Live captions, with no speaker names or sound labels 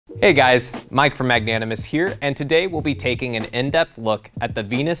Hey guys, Mike from Magnanimous here, and today we'll be taking an in-depth look at the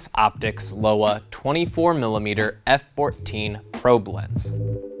Venus Optics Laowa 24mm f/14 probe lens.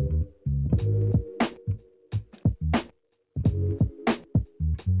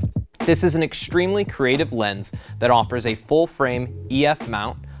 This is an extremely creative lens that offers a full-frame EF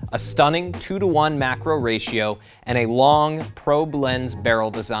mount, a stunning 2:1 macro ratio, and a long probe lens barrel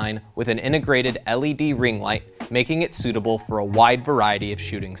design with an integrated LED ring light, making it suitable for a wide variety of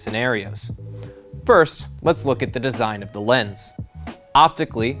shooting scenarios. First, let's look at the design of the lens.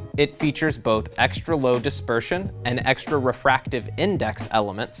 Optically, it features both extra low dispersion and extra refractive index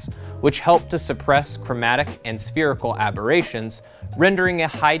elements, which help to suppress chromatic and spherical aberrations, rendering a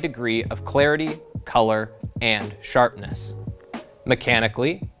high degree of clarity, color, and sharpness.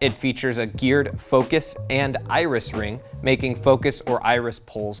 Mechanically, it features a geared focus and iris ring, making focus or iris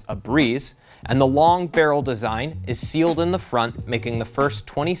pulls a breeze, and the long barrel design is sealed in the front, making the first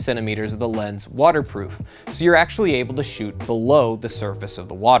 20 centimeters of the lens waterproof, so you're actually able to shoot below the surface of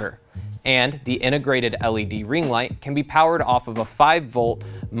the water. And the integrated LED ring light can be powered off of a 5-volt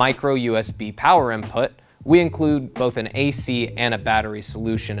micro USB power input. We include both an AC and a battery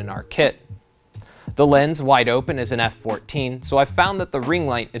solution in our kit. The lens wide open is an f/14, so I've found that the ring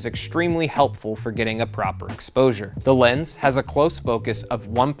light is extremely helpful for getting a proper exposure. The lens has a close focus of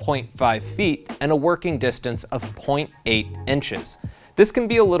 1.5 feet and a working distance of 0.8 inches. This can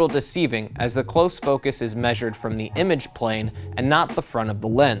be a little deceiving as the close focus is measured from the image plane and not the front of the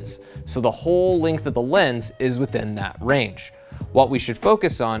lens, so the whole length of the lens is within that range. What we should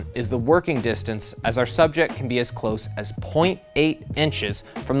focus on is the working distance, as our subject can be as close as 0.8 inches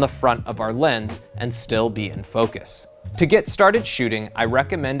from the front of our lens and still be in focus. To get started shooting, I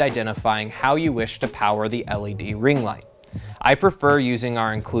recommend identifying how you wish to power the LED ring light. I prefer using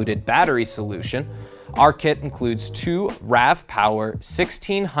our included battery solution. Our kit includes two RAV Power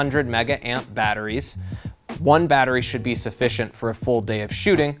 1600 mAh batteries. One battery should be sufficient for a full day of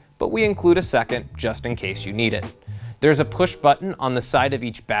shooting, but we include a second just in case you need it. There's a push button on the side of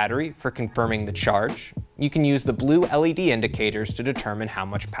each battery for confirming the charge. You can use the blue LED indicators to determine how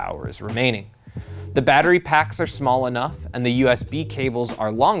much power is remaining. The battery packs are small enough and the USB cables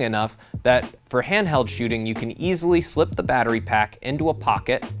are long enough that for handheld shooting you can easily slip the battery pack into a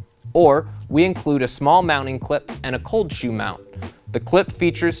pocket, or we include a small mounting clip and a cold shoe mount. The clip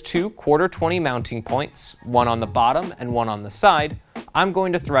features two 1/4-20 mounting points, one on the bottom and one on the side. I'm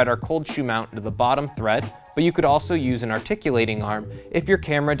going to thread our cold shoe mount into the bottom thread, but you could also use an articulating arm if your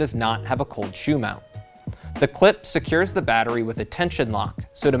camera does not have a cold shoe mount. The clip secures the battery with a tension lock,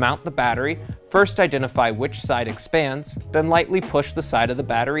 so to mount the battery, first identify which side expands, then lightly push the side of the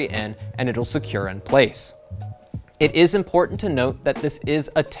battery in and it'll secure in place. It is important to note that this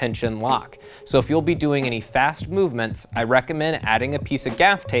is a tension lock, so if you'll be doing any fast movements, I recommend adding a piece of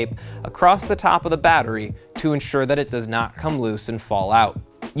gaff tape across the top of the battery to ensure that it does not come loose and fall out.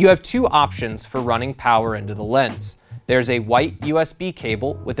 You have two options for running power into the lens. There's a white USB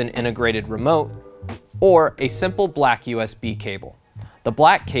cable with an integrated remote, or a simple black USB cable. The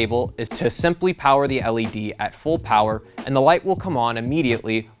black cable is to simply power the LED at full power, and the light will come on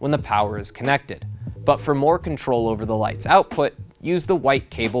immediately when the power is connected. But for more control over the light's output, use the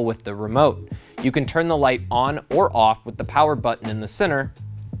white cable with the remote. You can turn the light on or off with the power button in the center,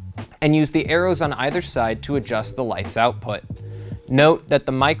 and use the arrows on either side to adjust the light's output. Note that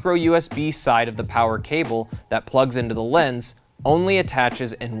the micro USB side of the power cable that plugs into the lens only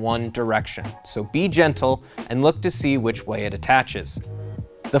attaches in one direction, so be gentle and look to see which way it attaches.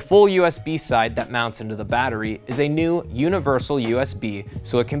 The full USB side that mounts into the battery is a new universal USB,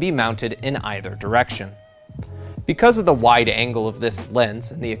 so it can be mounted in either direction. Because of the wide angle of this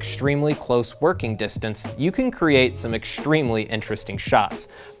lens and the extremely close working distance, you can create some extremely interesting shots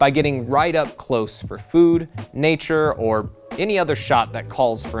by getting right up close for food, nature, or any other shot that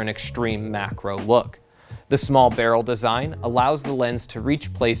calls for an extreme macro look. The small barrel design allows the lens to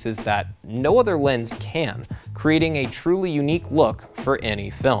reach places that no other lens can, creating a truly unique look for any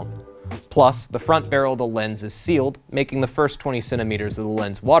film. Plus, the front barrel of the lens is sealed, making the first 20 centimeters of the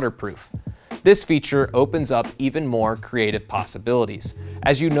lens waterproof. This feature opens up even more creative possibilities,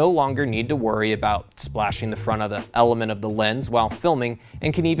 as you no longer need to worry about splashing the front of the element of the lens while filming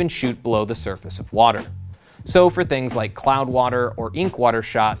and can even shoot below the surface of water. So for things like cloud water or ink water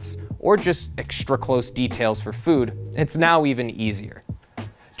shots, or just extra close details for food, it's now even easier.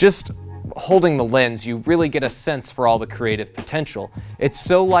 Just holding the lens, you really get a sense for all the creative potential. It's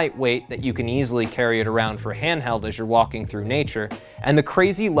so lightweight that you can easily carry it around for handheld as you're walking through nature, and the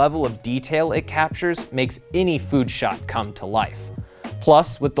crazy level of detail it captures makes any food shot come to life.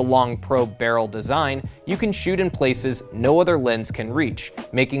 Plus, with the long probe barrel design, you can shoot in places no other lens can reach,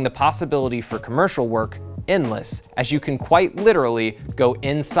 making the possibility for commercial work endless, as you can quite literally go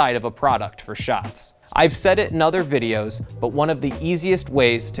inside of a product for shots. I've said it in other videos, but one of the easiest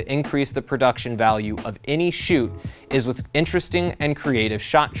ways to increase the production value of any shoot is with interesting and creative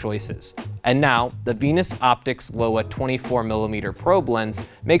shot choices. And now, the Venus Optics Laowa 24mm probe lens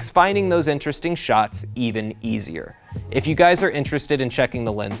makes finding those interesting shots even easier. If you guys are interested in checking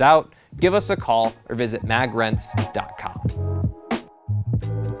the lens out, give us a call or visit magrents.com.